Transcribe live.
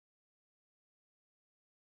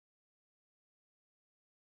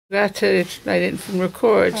I didn't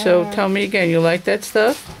record, so tell me again. You like that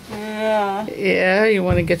stuff? Yeah. Yeah, you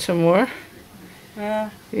want to get some more? Yeah.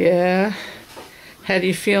 Yeah. How do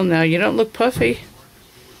you feel now? You don't look puffy.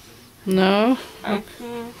 No? I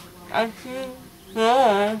feel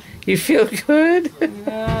good. You feel good?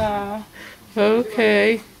 Yeah.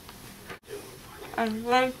 Okay. I'd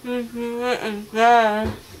like to do it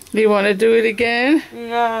again. You want to do it again?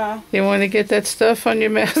 Yeah. You want to get that stuff on your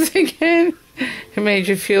mouth again? It made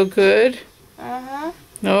you feel good? Uh-huh.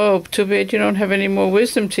 Oh, too bad you don't have any more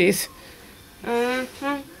wisdom teeth. 3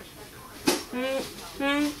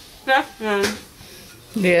 seconds.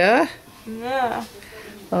 Yeah? Yeah.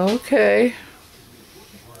 Okay.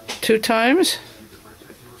 2 times?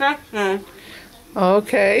 Seconds.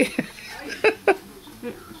 Okay.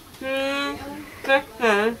 3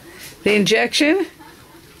 seconds. The injection?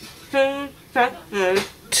 2 seconds.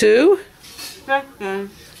 2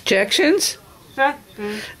 Seconds. injections?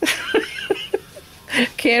 Seconds.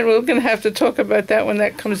 We're going to have to talk about that when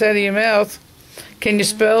that comes out of your mouth. Can you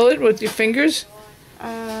spell it with your fingers?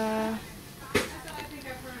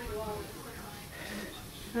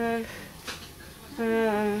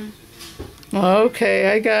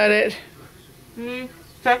 Okay, I got it. 3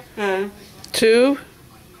 seconds. 2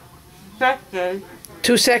 Seconds.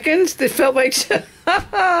 2 seconds? It felt like...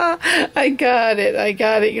 I got it. I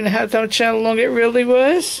got it. You know how long it really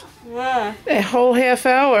was? Yeah. A whole half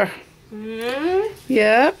hour. Really?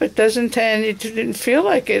 Yeah, but it didn't feel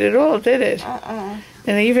like it at all, did it?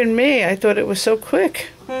 And even me, I thought it was so quick.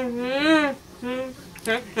 2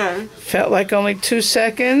 seconds. Felt like only 2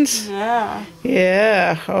 seconds? Yeah.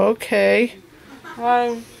 Yeah, okay.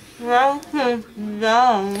 My mouth is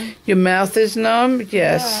numb. Your mouth is numb?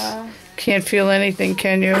 Yes. Yeah. Can't feel anything,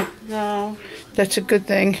 can you? No. That's a good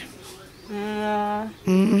thing. Yeah.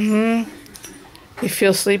 Mm-hmm. You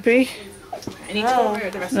feel sleepy? I need to go over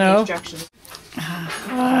the rest of the instructions.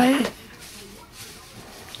 Hi.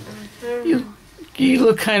 You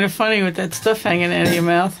look kind of funny with that stuff hanging out of your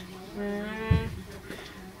mouth.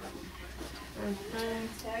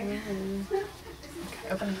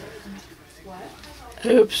 Open.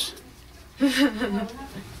 Oops.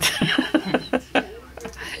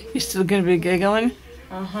 You still gonna be giggling?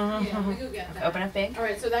 Open up big.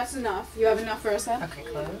 Alright, so that's enough. You have enough for us, huh? Okay,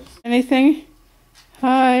 close. Anything?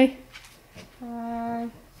 Hi. Hi.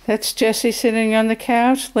 That's Jesy sitting on the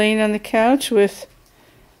couch, laying on the couch with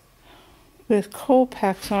coal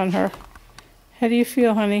packs on her. How do you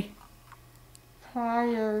feel, honey?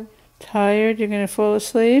 Tired. Tired? You're gonna fall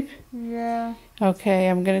asleep? Yeah. Okay,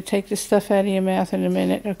 I'm gonna take the stuff out of your mouth in a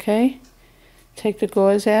minute, okay? Take the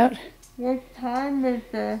gauze out. What time is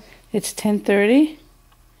it? It's 10:30.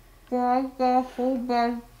 But I got home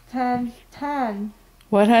by 10:10.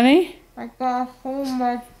 What, honey? I got home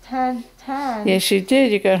at 10:10. Yes, you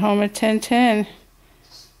did. You got home at 10:10.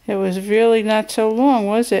 It was really not so long,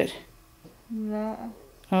 was it? No.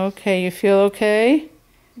 Okay, you feel okay?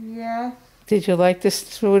 Yeah. Did you like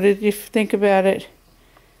this? What did you think about it?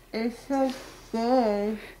 It felt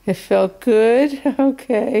good. It felt good?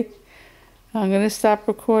 Okay. I'm going to stop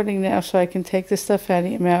recording now so I can take the stuff out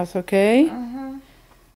of your mouth, okay? Uh-huh.